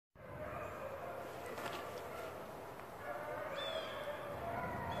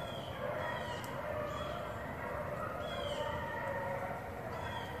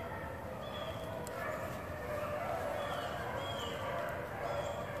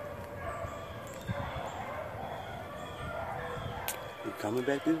He's coming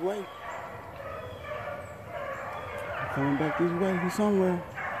back this way. He's coming back this way. He's somewhere.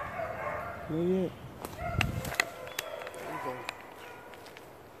 Where he at?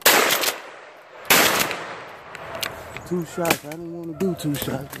 Two shots. I didn't want to do two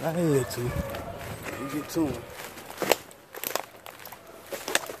shots. I had to. You get to him.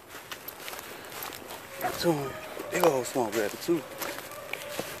 Get to him. Big old swamp rabbit too.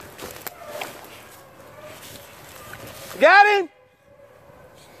 Got him!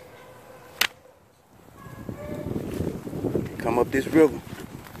 Come up this river.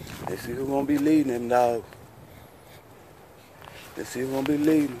 Let's see who's gonna be leading them dogs. Let's see who's gonna be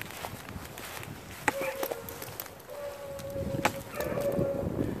leading.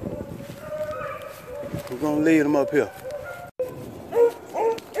 Who's gonna lead them up here?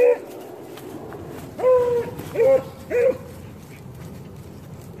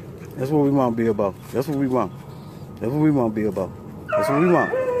 That's what we want to be about. That's what we want. That's what we want to be about. That's what we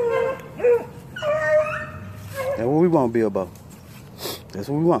want. That's what we want to be about. That's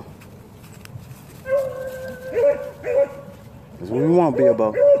what we want. That's what we want to be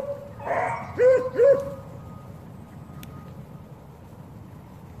about.